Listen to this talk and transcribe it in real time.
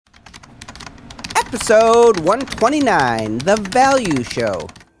Episode 129, The Value Show.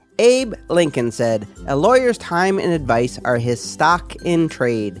 Abe Lincoln said, "A lawyer's time and advice are his stock in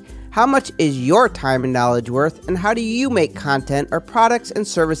trade." How much is your time and knowledge worth, and how do you make content or products and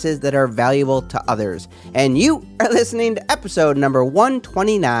services that are valuable to others? And you are listening to episode number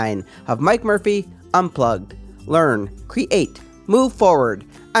 129 of Mike Murphy Unplugged. Learn, create, move forward.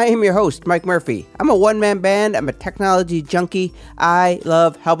 I am your host, Mike Murphy. I'm a one-man band. I'm a technology junkie. I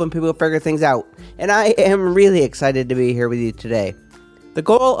love helping people figure things out, and I am really excited to be here with you today. The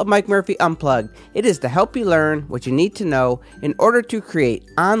goal of Mike Murphy Unplugged, it is to help you learn what you need to know in order to create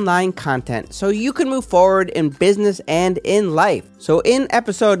online content so you can move forward in business and in life. So in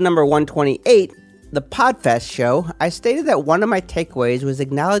episode number 128, the Podfest show, I stated that one of my takeaways was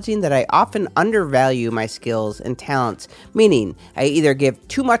acknowledging that I often undervalue my skills and talents, meaning I either give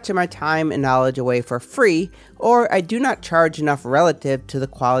too much of my time and knowledge away for free, or I do not charge enough relative to the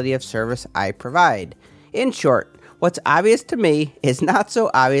quality of service I provide. In short, what's obvious to me is not so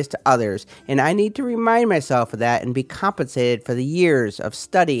obvious to others, and I need to remind myself of that and be compensated for the years of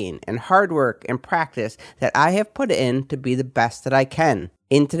studying and hard work and practice that I have put in to be the best that I can.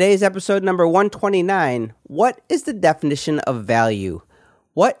 In today's episode number 129, what is the definition of value?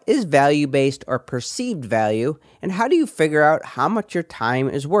 What is value-based or perceived value, and how do you figure out how much your time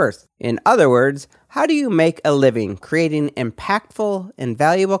is worth? In other words, how do you make a living creating impactful and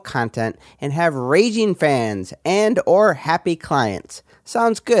valuable content and have raging fans and or happy clients?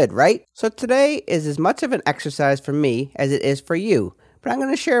 Sounds good, right? So today is as much of an exercise for me as it is for you, but I'm going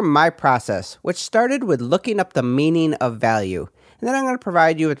to share my process, which started with looking up the meaning of value. And then I'm going to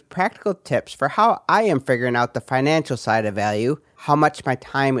provide you with practical tips for how I am figuring out the financial side of value, how much my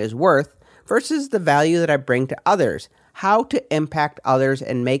time is worth, versus the value that I bring to others, how to impact others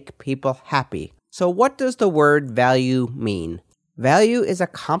and make people happy. So what does the word value mean? Value is a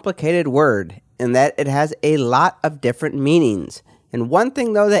complicated word in that it has a lot of different meanings. And one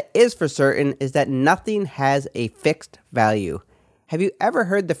thing though that is for certain is that nothing has a fixed value. Have you ever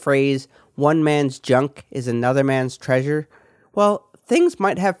heard the phrase, "one man's junk is another man's treasure"? Well, things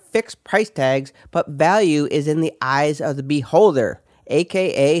might have fixed price tags, but value is in the eyes of the beholder,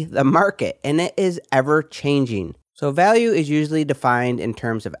 aka the market, and it is ever changing. So value is usually defined in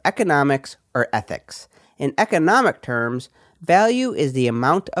terms of economics or ethics. In economic terms, value is the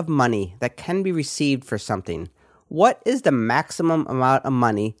amount of money that can be received for something. What is the maximum amount of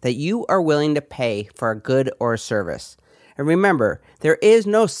money that you are willing to pay for a good or a service? And remember, there is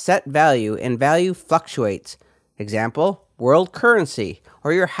no set value, and value fluctuates. Example, world currency,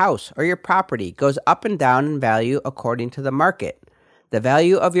 or your house or your property goes up and down in value according to the market. The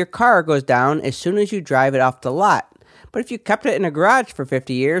value of your car goes down as soon as you drive it off the lot. But if you kept it in a garage for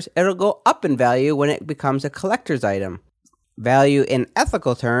 50 years, it'll go up in value when it becomes a collector's item. Value in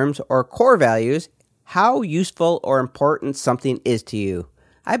ethical terms, or core values, how useful or important something is to you.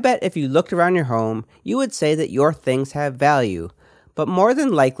 I bet if you looked around your home, you would say that your things have value. But more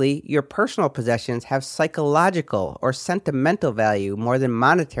than likely, your personal possessions have psychological or sentimental value more than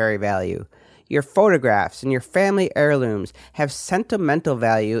monetary value. Your photographs and your family heirlooms have sentimental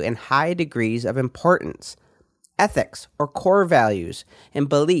value and high degrees of importance. Ethics, or core values, and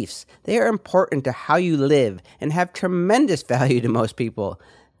beliefs, they are important to how you live and have tremendous value to most people.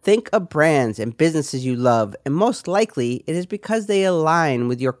 Think of brands and businesses you love, and most likely it is because they align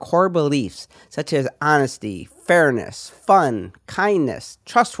with your core beliefs, such as honesty, fairness, fun, kindness,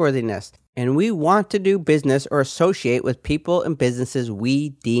 trustworthiness, and we want to do business or associate with people and businesses we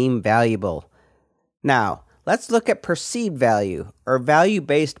deem valuable. Now, let's look at perceived value, or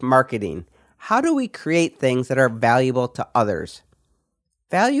value-based marketing. How do we create things that are valuable to others?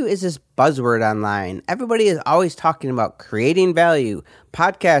 Value is this buzzword online. Everybody is always talking about creating value.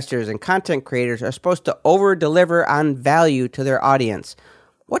 Podcasters and content creators are supposed to over-deliver on value to their audience.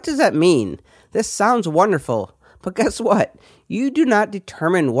 What does that mean? This sounds wonderful, but guess what? You do not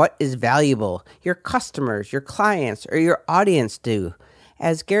determine what is valuable. Your customers, your clients, or your audience do.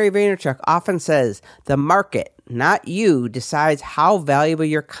 As Gary Vaynerchuk often says, the market, not you, decides how valuable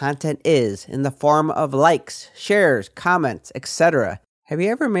your content is in the form of likes, shares, comments, etc. Have you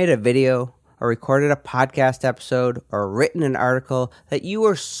ever made a video or recorded a podcast episode or written an article that you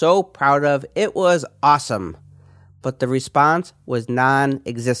were so proud of it was awesome, but the response was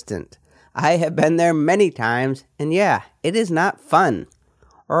non-existent? I have been there many times, and yeah, it is not fun.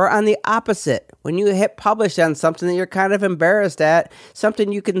 Or on the opposite, when you hit publish on something that you're kind of embarrassed at,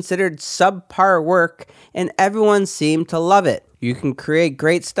 something you considered subpar work, and everyone seemed to love it. You can create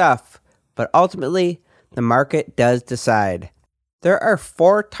great stuff, but ultimately, the market does decide. There are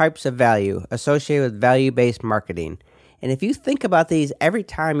 4 types of value associated with value-based marketing, And if you think about these every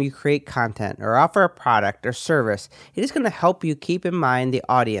time you create content or offer a product or service, it is going to help you keep in mind the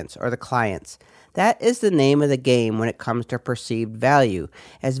audience or the clients. That is the name of the game when it comes to perceived value,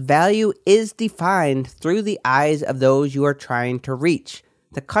 as value is defined through the eyes of those you are trying to reach.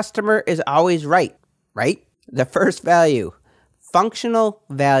 The customer is always right? The first value, functional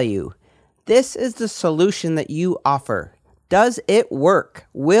value. This is the solution that you offer. Does it work?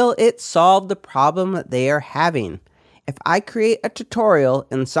 Will it solve the problem that they are having? If I create a tutorial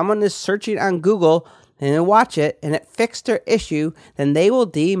and someone is searching on Google and they watch it and it fixed their issue, then they will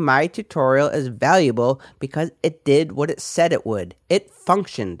deem my tutorial as valuable because it did what it said it would. It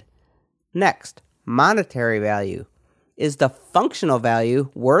functioned. Next, monetary value. Is the functional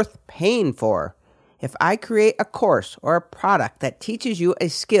value worth paying for? If I create a course or a product that teaches you a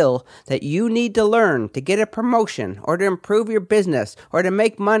skill that you need to learn to get a promotion or to improve your business or to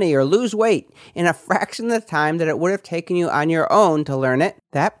make money or lose weight in a fraction of the time that it would have taken you on your own to learn it,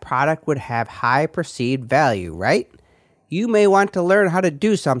 that product would have high perceived value, right? You may want to learn how to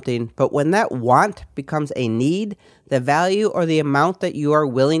do something, but when that want becomes a need, the value or the amount that you are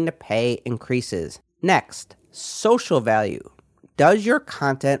willing to pay increases. Next, social value. Does your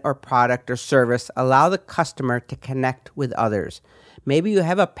content or product or service allow the customer to connect with others? Maybe you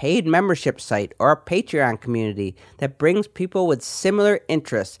have a paid membership site or a Patreon community that brings people with similar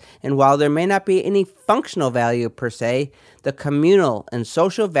interests, and while there may not be any functional value per se, the communal and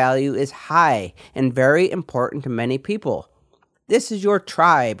social value is high and very important to many people. This is your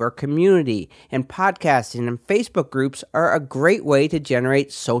tribe or community, and podcasting and Facebook groups are a great way to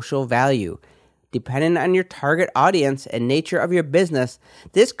generate social value. Depending on your target audience and nature of your business,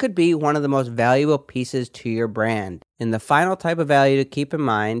 this could be one of the most valuable pieces to your brand. And the final type of value to keep in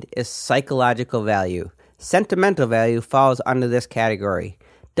mind is psychological value. Sentimental value falls under this category.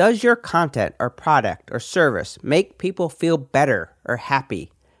 Does your content or product or service make people feel better or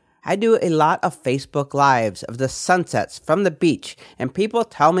happy? I do a lot of Facebook Lives of the sunsets from the beach, and people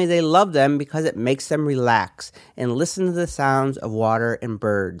tell me they love them because it makes them relax and listen to the sounds of water and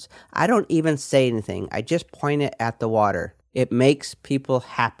birds. I don't even say anything. I just point it at the water. It makes people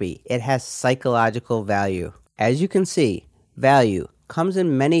happy. It has psychological value. As you can see, value comes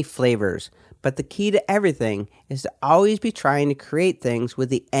in many flavors, but the key to everything is to always be trying to create things with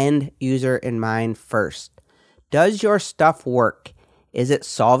the end user in mind first. Does your stuff work? Is it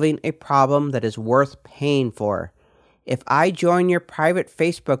solving a problem that is worth paying for? If I join your private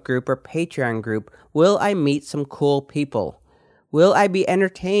Facebook group or Patreon group, will I meet some cool people? Will I be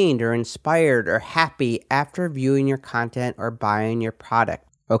entertained or inspired or happy after viewing your content or buying your product?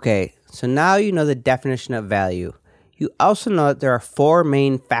 Okay, so now you know the definition of value. You also know that there are 4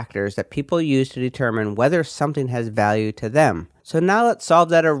 main factors that people use to determine whether something has value to them. So now let's solve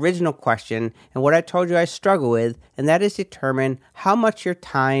that original question and what I told you I struggle with, and that is determine how much your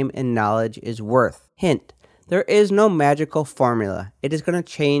time and knowledge is worth. Hint, there is no magical formula. It is going to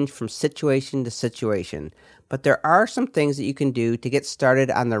change from situation to situation. But there are some things that you can do to get started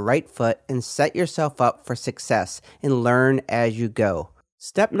on the right foot and set yourself up for success and learn as you go.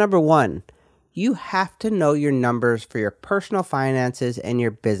 Step number 1. You have to know your numbers for your personal finances and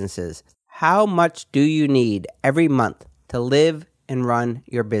your businesses. How much do you need every month to live and run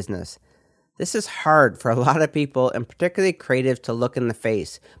your business? This is hard for a lot of people, and particularly creatives, to look in the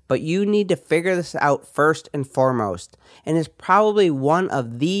face, but you need to figure this out first and foremost, and it's probably one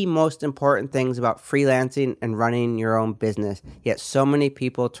of the most important things about freelancing and running your own business, yet so many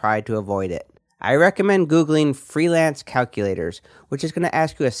people try to avoid it. I recommend Googling freelance calculators, which is going to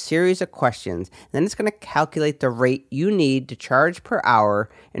ask you a series of questions, and then it's going to calculate the rate you need to charge per hour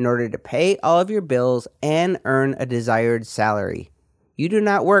in order to pay all of your bills and earn a desired salary. You do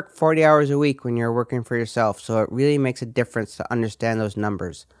not work 40 hours a week when you're working for yourself, so it really makes a difference to understand those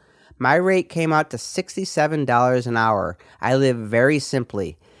numbers. My rate came out to $67 an hour. I live very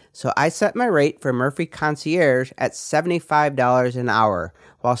simply, so I set my rate for Murphy Concierge at $75 an hour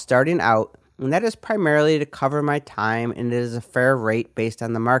while starting out, and that is primarily to cover my time, and it is a fair rate based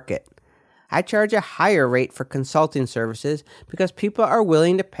on the market. I charge a higher rate for consulting services because people are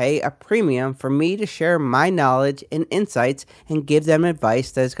willing to pay a premium for me to share my knowledge and insights and give them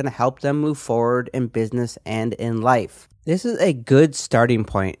advice that is going to help them move forward in business and in life. This is a good starting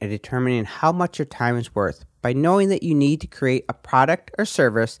point at determining how much your time is worth by knowing that you need to create a product or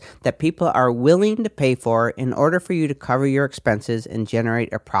service that people are willing to pay for in order for you to cover your expenses and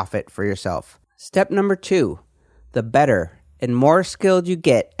generate a profit for yourself. Step number 2, the better and more skilled you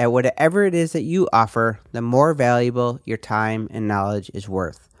get at whatever it is that you offer, the more valuable your time and knowledge is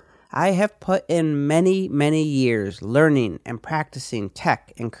worth. I have put in many, many years learning and practicing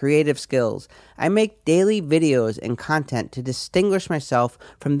tech and creative skills. I make daily videos and content to distinguish myself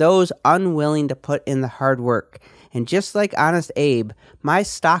from those unwilling to put in the hard work. And just like Honest Abe, my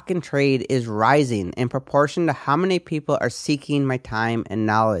stock in trade is rising in proportion to how many people are seeking my time and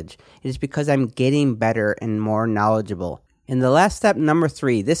knowledge. It is because I'm getting better and more knowledgeable. And the last step, number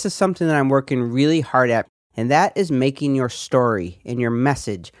 3, this is something that I'm working really hard at, and that is making your story and your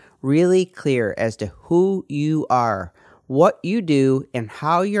message really clear as to who you are, what you do, and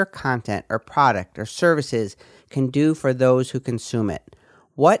how your content or product or services can do for those who consume it.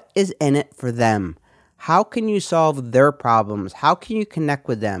 What is in it for them? How can you solve their problems? How can you connect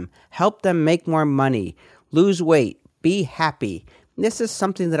with them? Help them make more money, lose weight, be happy. This is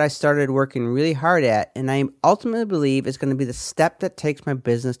something that I started working really hard at, and I ultimately believe is going to be the step that takes my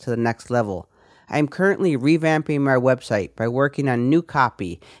business to the next level. I am currently revamping my website by working on new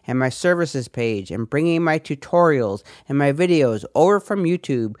copy and my services page and bringing my tutorials and my videos over from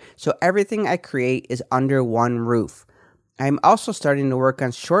YouTube so everything I create is under one roof. I am also starting to work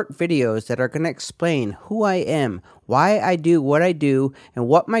on short videos that are going to explain who I am, why I do what I do, and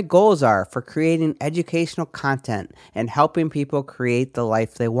what my goals are for creating educational content and helping people create the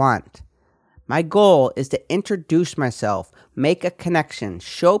life they want. My goal is to introduce myself, make a connection,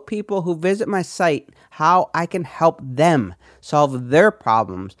 show people who visit my site how I can help them solve their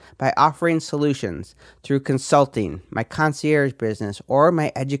problems by offering solutions through consulting, my concierge business, or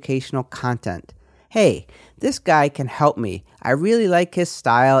my educational content. Hey, this guy can help me. I really like his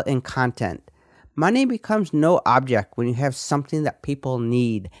style and content. Money becomes no object when you have something that people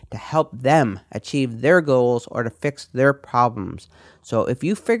need to help them achieve their goals or to fix their problems. So if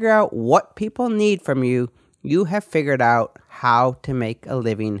you figure out what people need from you, you have figured out how to make a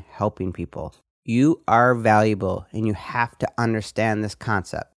living helping people. You are valuable, and you have to understand this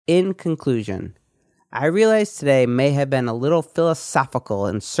concept. In conclusion, I realize today may have been a little philosophical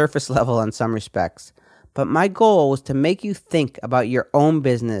and surface level in some respects, but my goal was to make you think about your own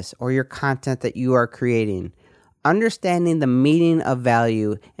business or your content that you are creating. Understanding the meaning of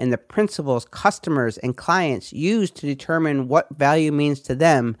value and the principles customers and clients use to determine what value means to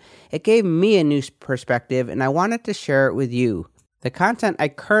them, it gave me a new perspective, and I wanted to share it with you. The content I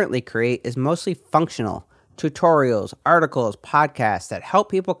currently create is mostly functional. Tutorials, articles, podcasts that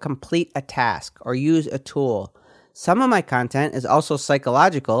help people complete a task or use a tool. Some of my content is also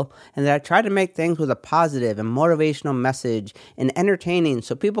psychological, and that I try to make things with a positive and motivational message and entertaining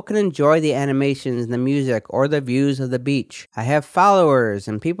so people can enjoy the animations and the music or the views of the beach. I have followers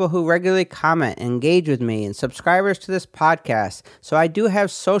and people who regularly comment and engage with me and subscribers to this podcast, so I do have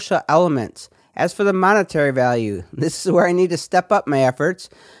social elements. As for the monetary value, this is where I need to step up my efforts,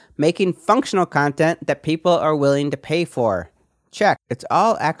 making functional content that people are willing to pay for. Check. It's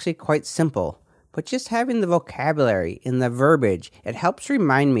all actually quite simple. But just having the vocabulary and the verbiage, it helps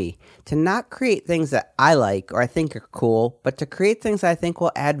remind me to not create things that I like or I think are cool, but to create things I think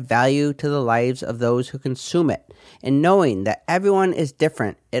will add value to the lives of those who consume it. And knowing that everyone is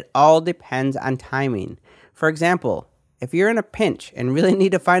different, it all depends on timing. For example, if you're in a pinch and really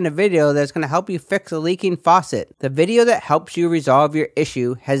need to find a video that's going to help you fix a leaking faucet, the video that helps you resolve your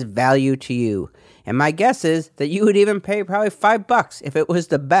issue has value to you. And my guess is that you would even pay probably $5 if it was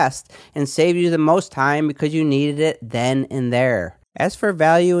the best and save you the most time because you needed it then and there. As for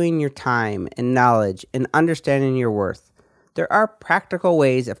valuing your time and knowledge and understanding your worth, there are practical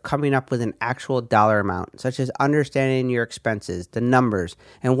ways of coming up with an actual dollar amount, such as understanding your expenses, the numbers,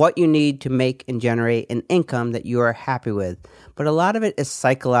 and what you need to make and generate an income that you are happy with. But a lot of it is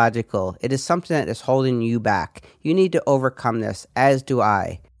psychological. It is something that is holding you back. You need to overcome this, as do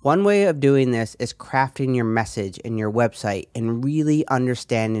I. One way of doing this is crafting your message and your website and really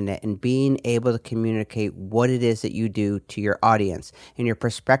understanding it and being able to communicate what it is that you do to your audience and your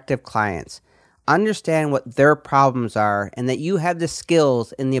prospective clients. Understand what their problems are and that you have the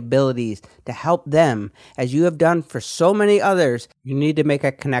skills and the abilities to help them as you have done for so many others. You need to make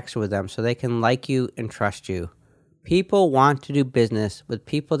a connection with them so they can like you and trust you. People want to do business with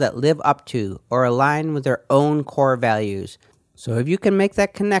people that live up to or align with their own core values. So if you can make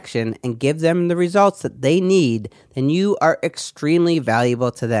that connection and give them the results that they need, then you are extremely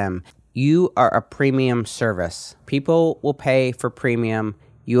valuable to them. You are a premium service. People will pay for premium.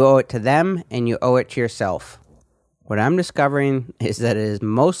 You owe it to them and you owe it to yourself. What I'm discovering is that it is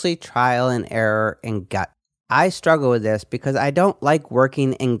mostly trial and error and gut. I struggle with this because I don't like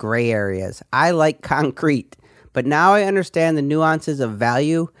working in gray areas. I like concrete. But now I understand the nuances of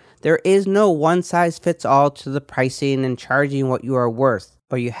value. There is no one-size-fits-all to the pricing and charging what you are worth,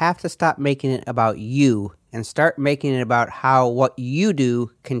 but you have to stop making it about you and start making it about how what you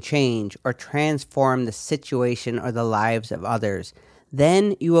do can change or transform the situation or the lives of others.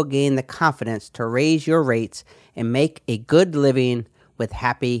 Then you will gain the confidence to raise your rates and make a good living with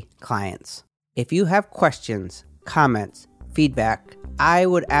happy clients. If you have questions, comments, feedback, I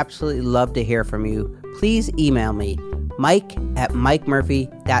would absolutely love to hear from you. Please email me,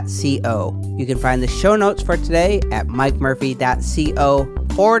 mike@mikemurphy.co. You can find the show notes for today at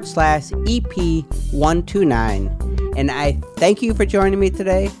mikemurphy.co/EP129. And I thank you for joining me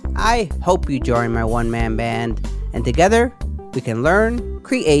today. I hope you join my one-man band. And together, we can learn,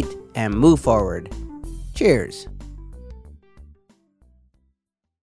 create, and move forward. Cheers.